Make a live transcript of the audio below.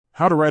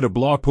How to write a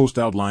blog post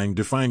outline.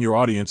 Define your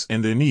audience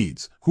and their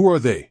needs. Who are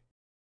they?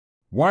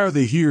 Why are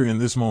they here in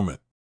this moment?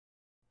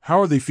 How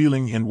are they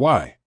feeling and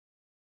why?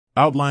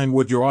 Outline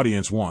what your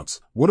audience wants.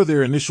 What are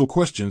their initial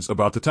questions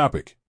about the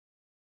topic?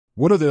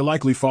 What are their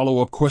likely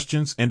follow-up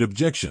questions and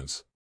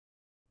objections?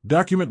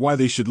 Document why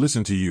they should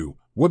listen to you.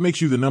 What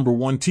makes you the number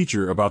one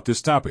teacher about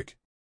this topic?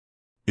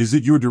 Is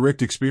it your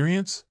direct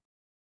experience?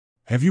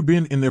 Have you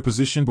been in their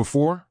position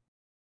before?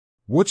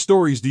 What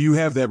stories do you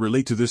have that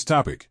relate to this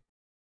topic?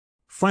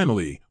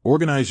 Finally,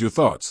 organize your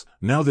thoughts.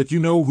 Now that you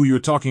know who you're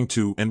talking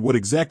to and what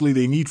exactly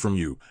they need from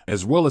you,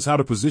 as well as how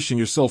to position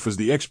yourself as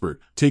the expert,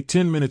 take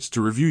 10 minutes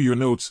to review your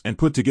notes and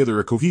put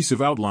together a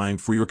cohesive outline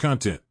for your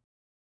content.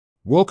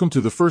 Welcome to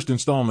the first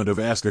installment of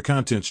Ask a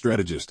Content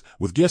Strategist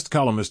with guest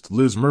columnist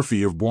Liz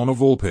Murphy of Buona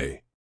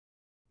Volpe.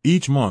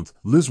 Each month,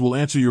 Liz will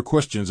answer your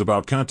questions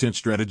about content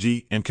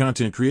strategy and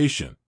content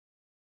creation.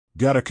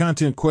 Got a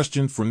content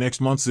question for next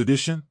month's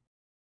edition?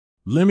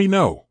 Let me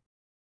know.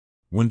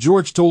 When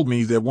George told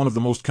me that one of the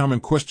most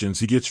common questions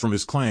he gets from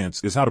his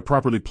clients is how to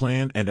properly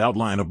plan and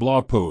outline a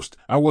blog post,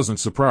 I wasn't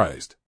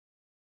surprised.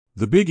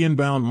 The big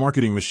inbound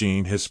marketing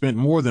machine has spent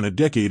more than a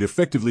decade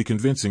effectively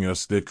convincing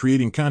us that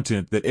creating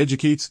content that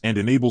educates and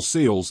enables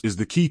sales is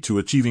the key to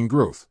achieving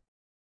growth.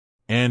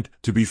 And,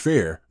 to be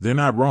fair, they're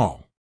not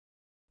wrong.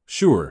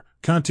 Sure,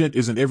 content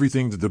isn't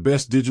everything. That the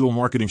best digital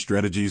marketing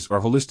strategies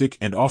are holistic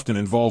and often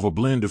involve a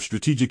blend of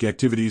strategic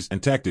activities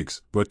and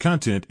tactics, but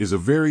content is a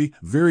very,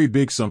 very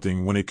big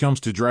something when it comes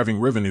to driving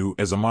revenue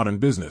as a modern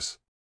business.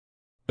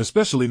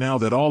 Especially now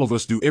that all of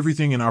us do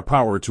everything in our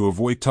power to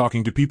avoid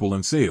talking to people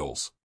in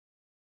sales.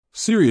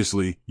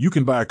 Seriously, you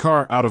can buy a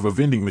car out of a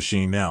vending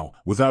machine now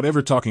without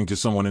ever talking to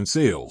someone in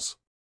sales.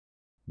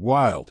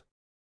 Wild.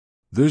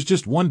 There's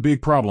just one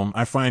big problem.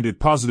 I find it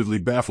positively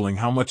baffling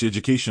how much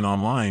education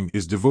online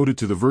is devoted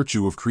to the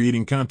virtue of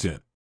creating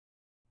content.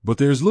 But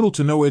there's little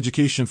to no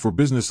education for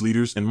business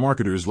leaders and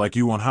marketers like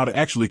you on how to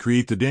actually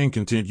create the dang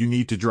content you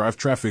need to drive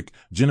traffic,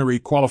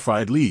 generate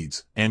qualified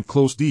leads, and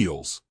close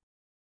deals.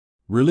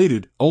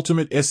 Related,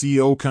 Ultimate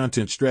SEO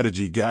Content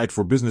Strategy Guide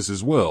for Business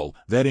as well,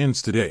 that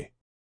ends today.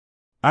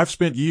 I've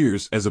spent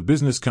years as a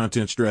business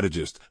content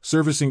strategist,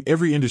 servicing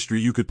every industry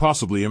you could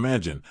possibly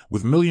imagine,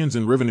 with millions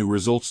in revenue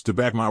results to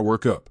back my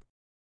work up.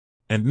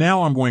 And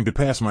now I'm going to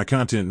pass my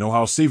content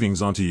know-how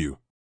savings on to you.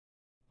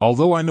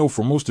 Although I know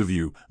for most of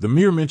you, the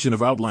mere mention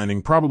of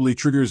outlining probably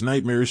triggers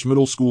nightmarish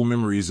middle school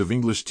memories of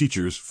English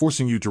teachers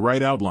forcing you to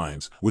write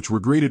outlines, which were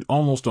graded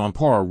almost on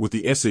par with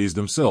the essays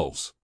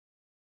themselves.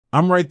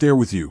 I'm right there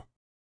with you.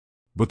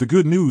 But the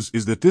good news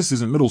is that this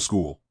isn't middle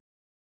school.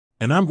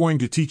 And I'm going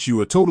to teach you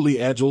a totally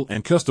agile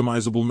and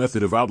customizable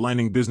method of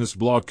outlining business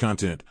blog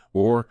content,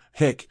 or,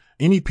 heck,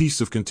 any piece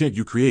of content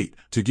you create,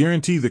 to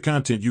guarantee the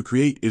content you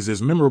create is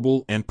as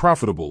memorable and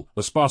profitable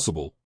as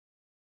possible.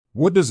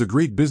 What does a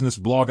great business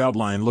blog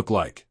outline look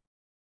like?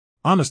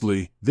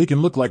 Honestly, they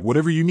can look like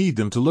whatever you need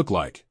them to look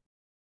like.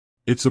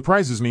 It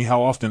surprises me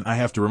how often I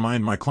have to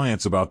remind my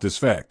clients about this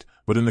fact,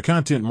 but in the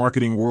content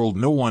marketing world,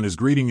 no one is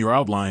grading your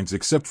outlines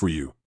except for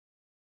you.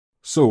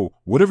 So,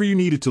 whatever you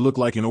need it to look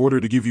like in order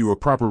to give you a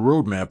proper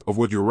roadmap of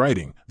what you're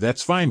writing,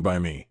 that's fine by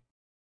me.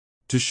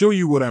 To show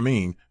you what I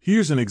mean,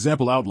 here's an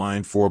example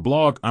outline for a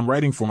blog I'm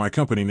writing for my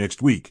company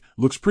next week.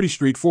 Looks pretty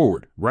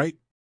straightforward, right?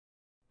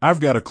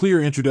 I've got a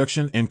clear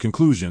introduction and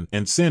conclusion,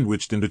 and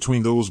sandwiched in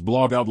between those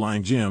blog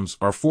outline gems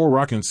are 4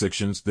 rockin'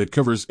 sections that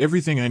covers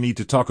everything I need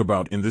to talk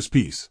about in this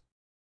piece.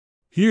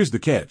 Here's the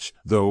catch,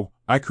 though.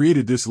 I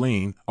created this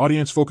lean,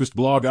 audience-focused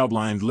blog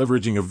outline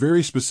leveraging a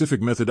very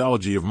specific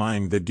methodology of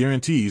mine that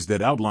guarantees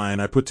that outline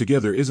I put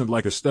together isn't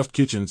like a stuffed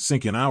kitchen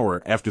sink an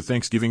hour after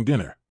Thanksgiving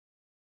dinner.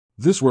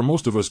 This is where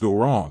most of us go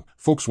wrong,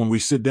 folks. When we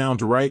sit down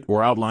to write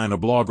or outline a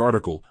blog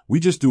article, we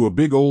just do a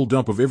big old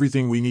dump of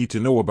everything we need to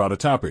know about a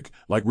topic,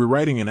 like we're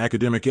writing an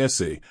academic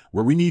essay,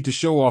 where we need to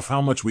show off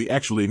how much we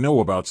actually know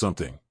about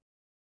something.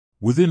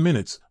 Within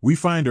minutes, we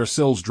find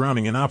ourselves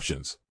drowning in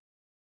options.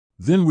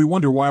 Then we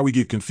wonder why we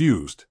get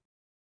confused.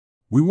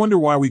 We wonder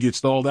why we get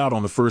stalled out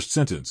on the first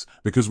sentence,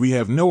 because we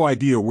have no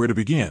idea where to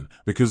begin,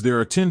 because there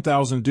are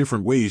 10,000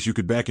 different ways you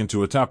could back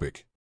into a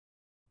topic.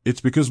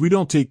 It's because we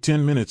don't take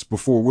 10 minutes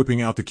before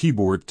whipping out the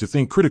keyboard to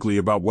think critically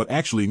about what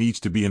actually needs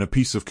to be in a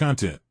piece of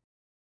content.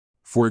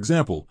 For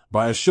example,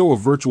 by a show of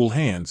virtual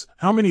hands,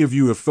 how many of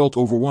you have felt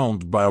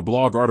overwhelmed by a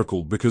blog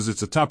article because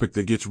it's a topic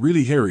that gets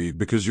really hairy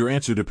because your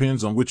answer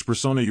depends on which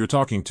persona you're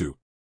talking to?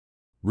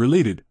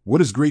 Related,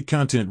 what is great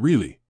content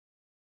really?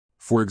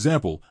 For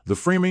example, the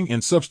framing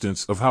and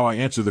substance of how I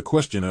answer the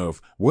question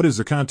of, what is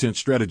a content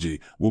strategy,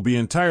 will be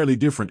entirely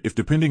different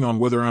depending on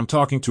whether I'm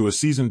talking to a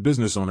seasoned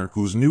business owner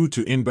who's new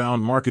to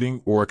inbound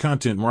marketing or a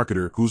content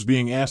marketer who's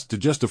being asked to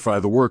justify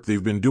the work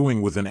they've been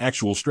doing with an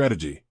actual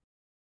strategy.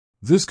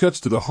 This cuts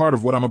to the heart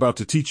of what I'm about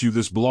to teach you.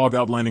 This blog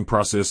outlining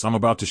process I'm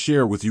about to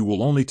share with you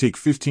will only take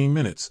 15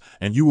 minutes,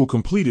 and you will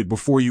complete it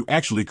before you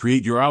actually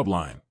create your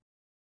outline.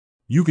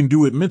 You can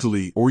do it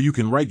mentally or you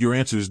can write your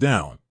answers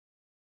down.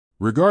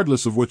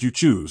 Regardless of what you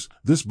choose,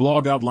 this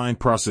blog outline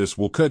process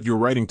will cut your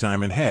writing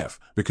time in half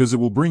because it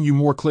will bring you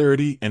more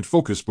clarity and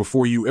focus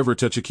before you ever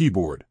touch a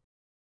keyboard.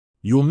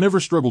 You'll never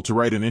struggle to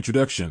write an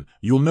introduction.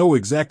 You'll know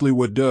exactly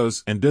what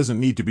does and doesn't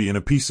need to be in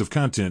a piece of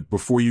content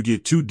before you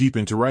get too deep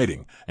into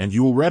writing, and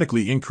you will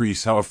radically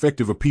increase how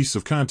effective a piece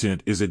of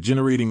content is at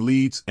generating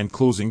leads and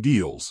closing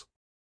deals.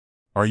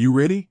 Are you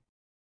ready?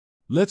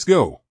 Let's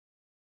go.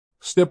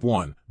 Step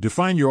 1.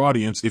 Define your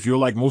audience. If you're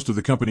like most of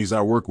the companies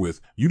I work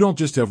with, you don't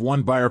just have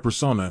one buyer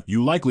persona,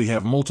 you likely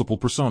have multiple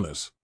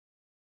personas.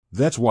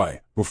 That's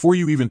why, before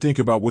you even think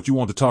about what you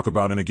want to talk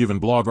about in a given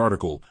blog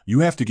article, you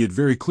have to get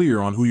very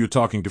clear on who you're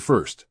talking to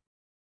first.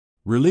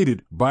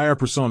 Related, buyer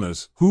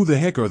personas, who the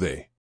heck are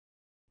they?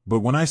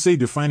 But when I say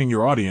defining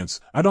your audience,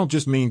 I don't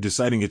just mean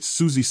deciding it's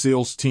Susie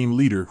sales team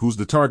leader who's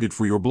the target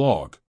for your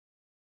blog.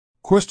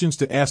 Questions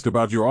to ask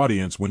about your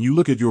audience when you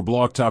look at your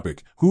blog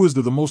topic. Who is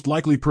the most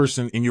likely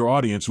person in your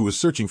audience who is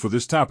searching for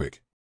this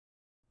topic?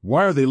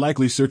 Why are they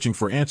likely searching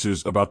for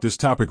answers about this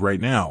topic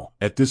right now,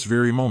 at this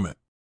very moment?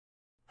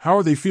 How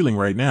are they feeling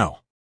right now?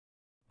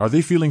 Are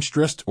they feeling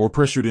stressed or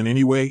pressured in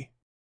any way?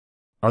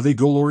 Are they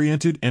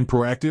goal-oriented and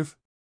proactive?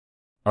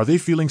 Are they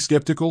feeling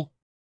skeptical?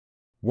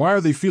 Why are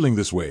they feeling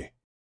this way?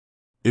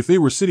 If they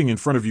were sitting in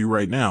front of you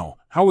right now,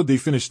 how would they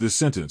finish this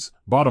sentence?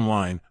 Bottom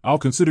line, I'll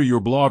consider your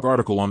blog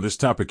article on this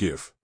topic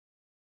if.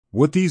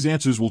 What these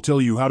answers will tell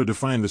you how to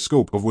define the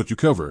scope of what you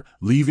cover.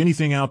 Leave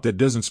anything out that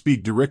doesn't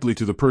speak directly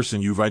to the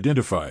person you've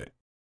identified.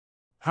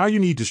 How you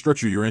need to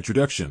structure your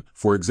introduction.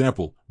 For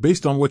example,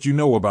 based on what you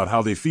know about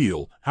how they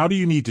feel, how do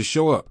you need to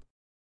show up?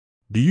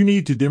 Do you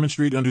need to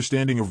demonstrate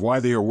understanding of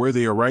why they are where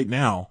they are right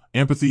now,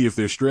 empathy if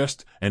they're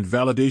stressed, and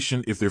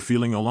validation if they're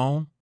feeling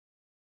alone?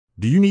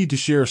 Do you need to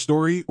share a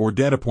story or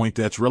data point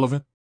that's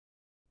relevant?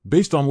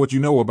 Based on what you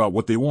know about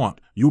what they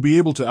want, you'll be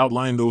able to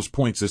outline those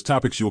points as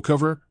topics you'll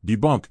cover,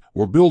 debunk,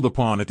 or build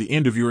upon at the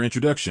end of your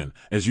introduction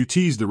as you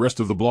tease the rest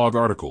of the blog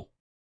article.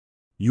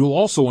 You'll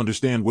also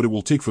understand what it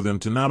will take for them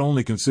to not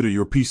only consider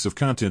your piece of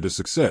content a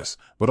success,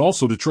 but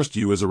also to trust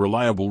you as a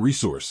reliable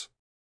resource.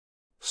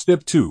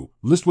 Step 2.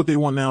 List what they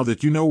want. Now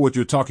that you know what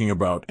you're talking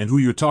about and who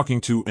you're talking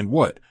to and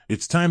what,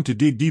 it's time to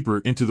dig deeper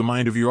into the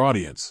mind of your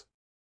audience.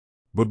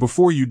 But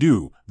before you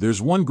do,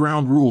 there's one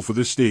ground rule for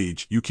this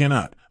stage. You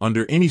cannot,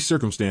 under any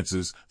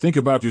circumstances, think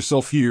about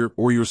yourself here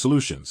or your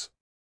solutions.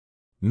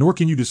 Nor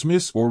can you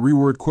dismiss or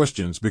reword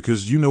questions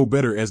because you know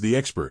better as the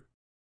expert.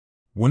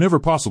 Whenever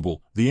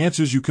possible, the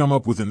answers you come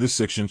up with in this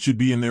section should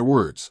be in their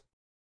words.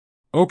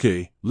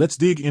 Okay, let's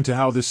dig into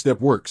how this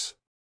step works.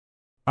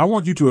 I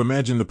want you to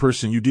imagine the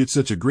person you did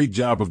such a great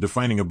job of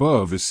defining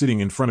above is sitting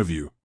in front of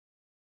you.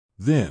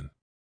 Then,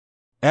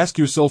 ask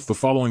yourself the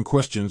following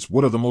questions.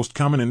 What are the most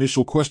common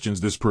initial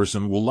questions this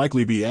person will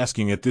likely be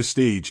asking at this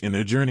stage in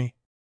their journey?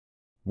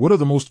 What are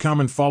the most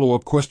common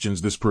follow-up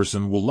questions this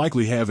person will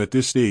likely have at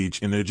this stage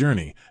in their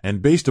journey,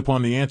 and based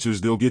upon the answers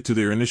they'll get to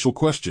their initial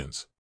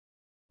questions?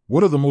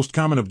 What are the most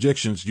common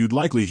objections you'd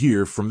likely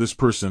hear from this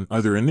person,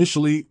 either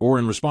initially or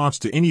in response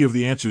to any of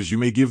the answers you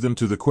may give them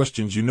to the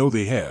questions you know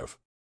they have?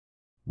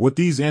 What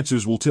these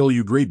answers will tell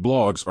you. Great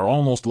blogs are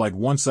almost like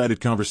one-sided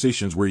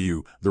conversations where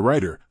you, the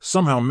writer,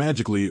 somehow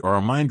magically are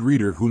a mind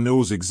reader who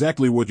knows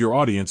exactly what your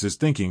audience is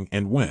thinking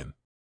and when.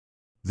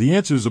 The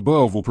answers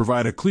above will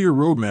provide a clear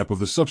roadmap of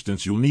the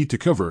substance you'll need to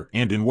cover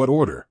and in what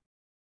order.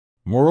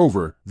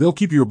 Moreover, they'll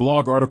keep your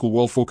blog article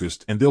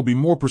well-focused and they'll be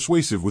more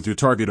persuasive with your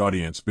target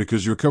audience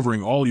because you're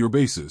covering all your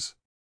bases.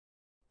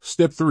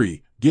 Step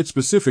 3. Get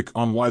specific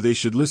on why they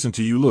should listen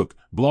to you. Look,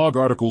 blog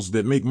articles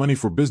that make money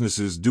for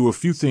businesses do a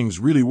few things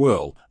really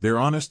well. They're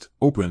honest,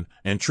 open,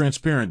 and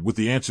transparent with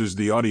the answers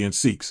the audience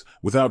seeks,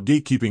 without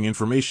gatekeeping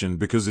information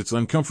because it's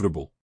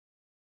uncomfortable.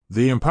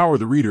 They empower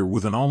the reader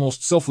with an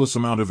almost selfless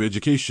amount of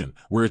education,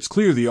 where it's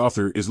clear the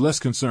author is less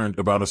concerned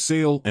about a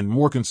sale and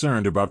more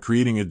concerned about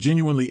creating a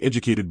genuinely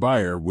educated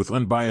buyer with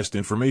unbiased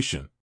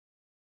information.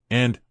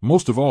 And,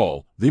 most of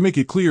all, they make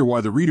it clear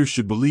why the reader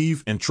should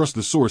believe and trust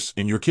the source.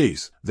 In your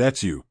case,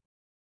 that's you.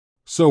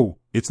 So,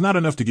 it's not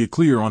enough to get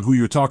clear on who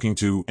you're talking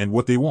to and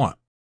what they want.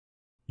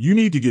 You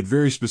need to get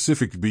very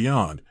specific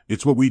beyond,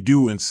 it's what we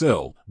do and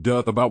sell,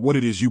 about what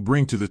it is you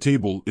bring to the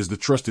table is the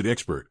trusted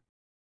expert.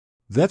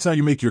 That's how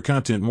you make your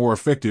content more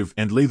effective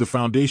and lay the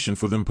foundation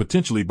for them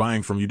potentially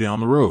buying from you down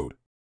the road.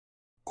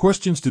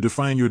 Questions to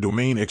define your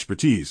domain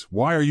expertise.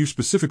 Why are you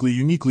specifically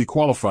uniquely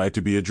qualified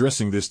to be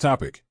addressing this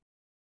topic?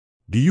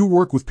 Do you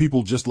work with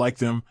people just like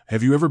them?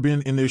 Have you ever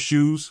been in their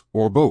shoes,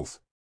 or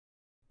both?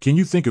 Can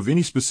you think of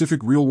any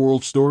specific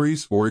real-world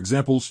stories or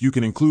examples you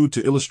can include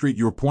to illustrate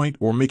your point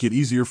or make it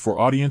easier for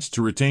audience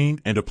to retain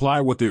and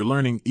apply what they're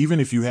learning even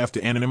if you have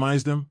to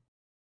anonymize them?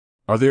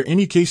 Are there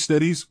any case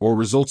studies or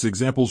results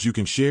examples you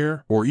can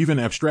share or even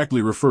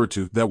abstractly refer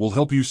to that will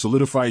help you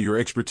solidify your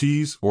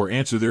expertise or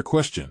answer their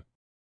question?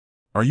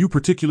 Are you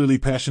particularly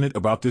passionate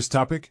about this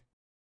topic?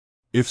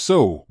 If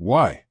so,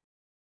 why?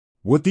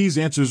 What these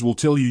answers will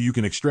tell you. You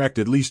can extract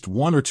at least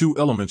one or two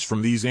elements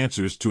from these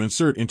answers to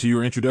insert into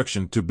your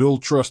introduction to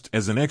build trust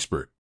as an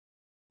expert.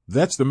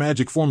 That's the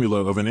magic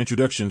formula of an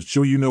introduction.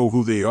 Show you know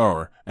who they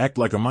are, act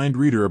like a mind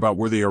reader about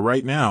where they are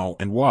right now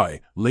and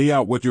why, lay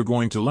out what you're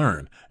going to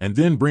learn, and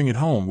then bring it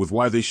home with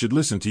why they should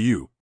listen to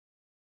you.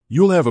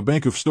 You'll have a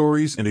bank of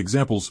stories and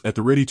examples at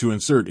the ready to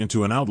insert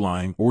into an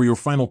outline or your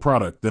final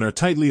product that are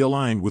tightly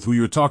aligned with who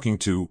you're talking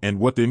to and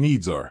what their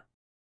needs are.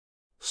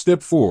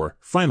 Step 4.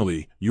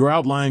 Finally, your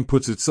outline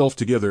puts itself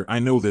together. I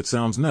know that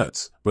sounds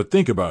nuts, but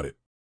think about it.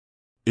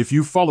 If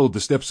you followed the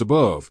steps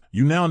above,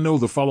 you now know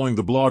the following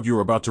the blog you're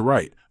about to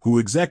write, who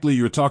exactly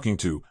you're talking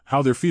to,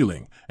 how they're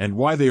feeling, and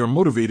why they are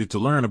motivated to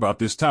learn about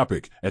this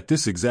topic at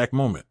this exact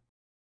moment.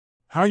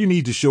 How you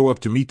need to show up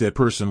to meet that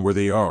person where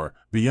they are,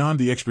 beyond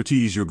the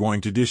expertise you're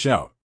going to dish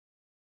out.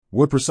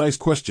 What precise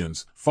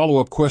questions,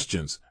 follow-up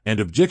questions, and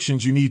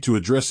objections you need to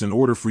address in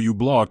order for your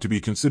blog to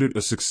be considered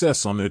a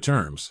success on their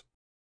terms.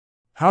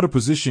 How to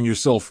position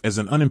yourself as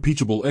an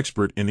unimpeachable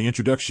expert in the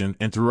introduction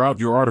and throughout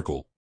your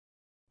article.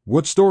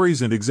 What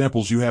stories and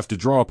examples you have to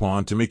draw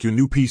upon to make your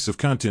new piece of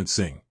content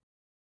sing.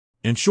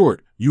 In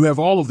short, you have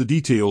all of the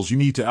details you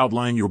need to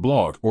outline your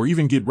blog or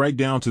even get right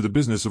down to the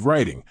business of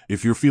writing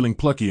if you're feeling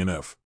plucky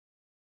enough.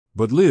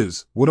 But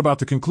Liz, what about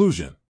the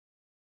conclusion?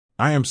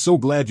 I am so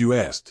glad you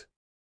asked.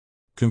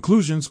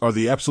 Conclusions are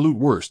the absolute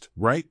worst,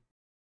 right?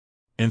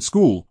 In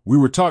school, we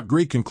were taught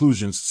great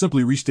conclusions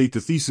simply restate the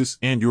thesis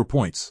and your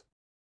points.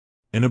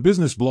 In a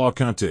business blog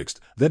context,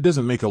 that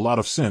doesn't make a lot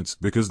of sense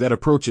because that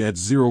approach adds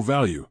zero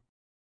value.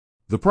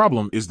 The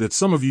problem is that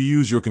some of you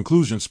use your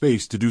conclusion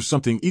space to do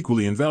something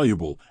equally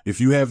invaluable. If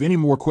you have any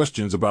more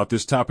questions about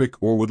this topic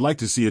or would like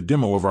to see a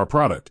demo of our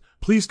product,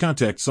 please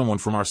contact someone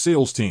from our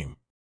sales team.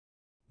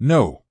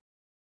 No.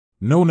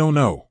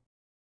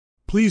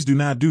 Please do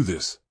not do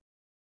this.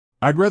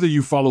 I'd rather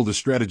you follow the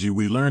strategy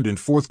we learned in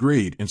 4th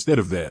grade instead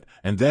of that,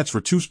 and that's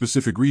for 2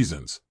 specific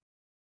reasons.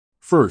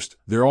 First,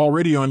 they're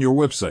already on your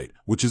website,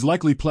 which is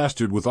likely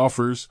plastered with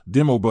offers,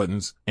 demo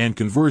buttons, and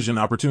conversion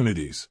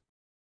opportunities.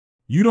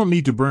 You don't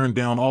need to burn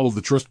down all of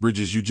the trust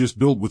bridges you just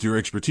built with your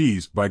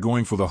expertise by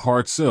going for the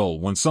hard sell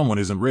when someone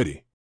isn't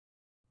ready.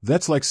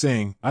 That's like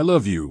saying, I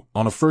love you,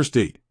 on a first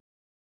date.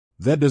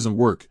 That doesn't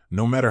work,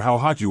 no matter how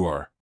hot you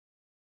are.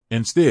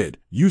 Instead,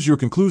 use your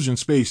conclusion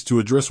space to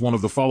address one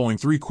of the following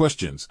 3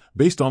 questions,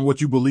 based on what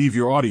you believe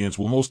your audience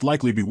will most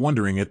likely be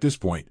wondering at this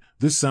point.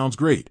 This sounds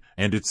great,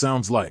 and it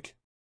sounds like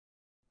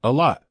a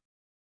lot.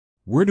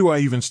 Where do I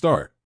even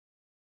start?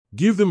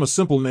 Give them a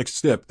simple next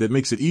step that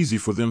makes it easy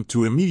for them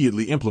to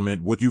immediately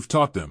implement what you've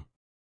taught them.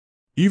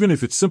 Even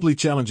if it's simply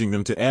challenging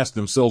them to ask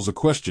themselves a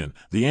question,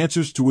 the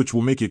answers to which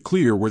will make it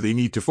clear where they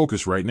need to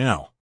focus right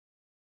now.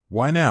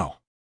 Why now?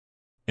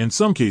 In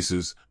some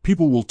cases,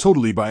 people will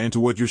totally buy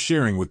into what you're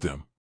sharing with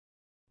them.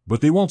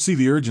 But they won't see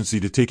the urgency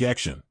to take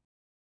action.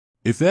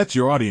 If that's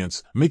your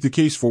audience, make the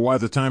case for why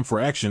the time for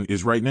action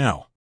is right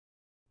now.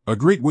 A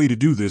great way to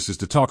do this is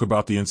to talk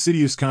about the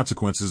insidious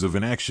consequences of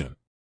inaction.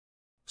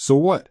 So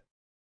what?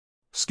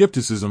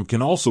 Skepticism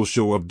can also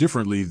show up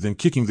differently than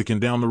kicking the can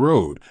down the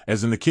road,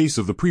 as in the case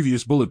of the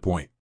previous bullet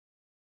point.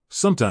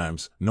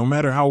 Sometimes, no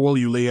matter how well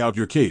you lay out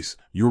your case,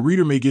 your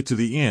reader may get to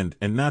the end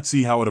and not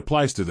see how it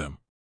applies to them.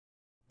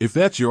 If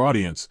that's your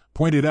audience,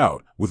 point it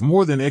out. With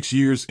more than X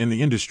years in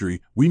the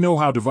industry, we know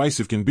how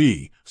divisive can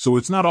be, so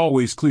it's not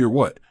always clear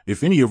what,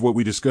 if any of what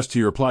we discussed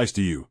here applies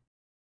to you.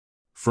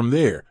 From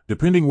there,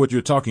 depending what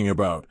you're talking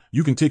about,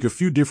 you can take a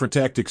few different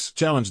tactics,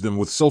 challenge them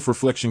with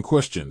self-reflection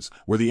questions,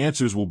 where the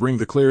answers will bring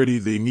the clarity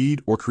they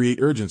need or create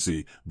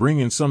urgency, bring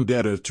in some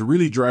data to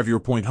really drive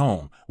your point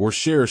home, or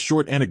share a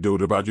short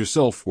anecdote about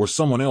yourself or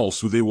someone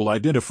else who they will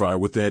identify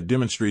with that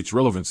demonstrates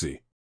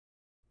relevancy.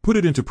 Put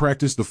it into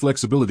practice. The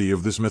flexibility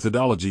of this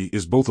methodology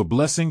is both a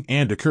blessing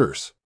and a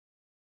curse.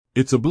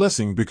 It's a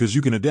blessing because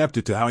you can adapt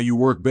it to how you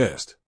work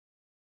best.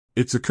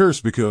 It's a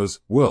curse because,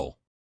 well,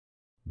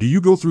 do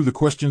you go through the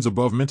questions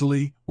above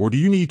mentally, or do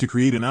you need to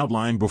create an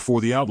outline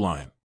before the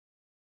outline?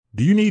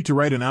 Do you need to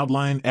write an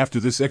outline after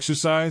this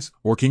exercise,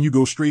 or can you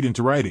go straight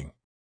into writing?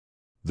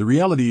 The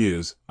reality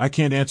is, I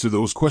can't answer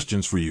those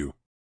questions for you.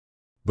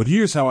 But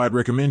here's how I'd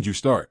recommend you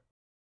start.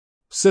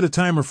 Set a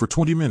timer for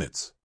 20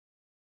 minutes.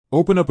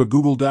 Open up a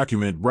Google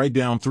document, write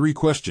down 3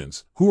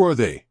 questions. Who are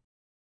they?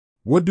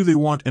 What do they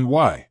want and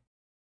why?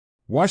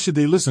 Why should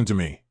they listen to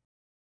me?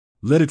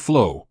 Let it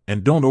flow,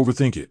 and don't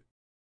overthink it.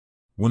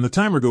 When the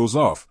timer goes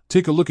off,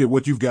 take a look at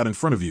what you've got in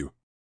front of you.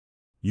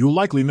 You'll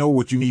likely know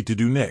what you need to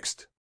do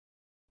next.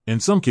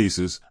 In some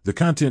cases, the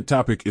content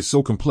topic is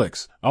so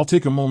complex, I'll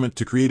take a moment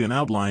to create an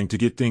outline to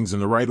get things in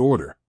the right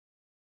order.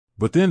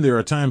 But then there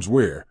are times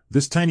where,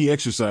 this tiny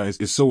exercise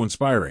is so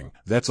inspiring,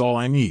 that's all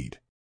I need.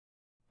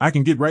 I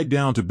can get right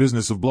down to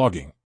business of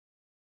blogging.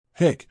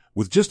 Heck,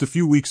 with just a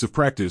few weeks of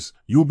practice,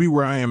 you'll be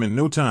where I am in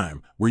no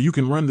time, where you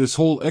can run this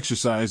whole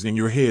exercise in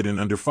your head in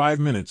under 5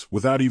 minutes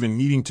without even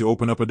needing to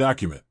open up a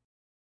document.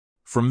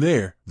 From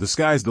there, the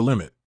sky's the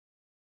limit.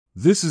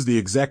 This is the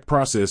exact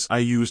process I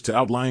use to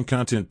outline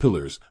content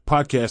pillars,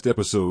 podcast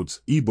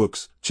episodes,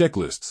 ebooks,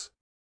 checklists.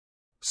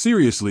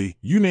 Seriously,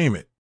 you name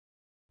it.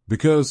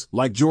 Because,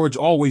 like George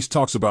always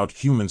talks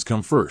about, humans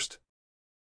come first.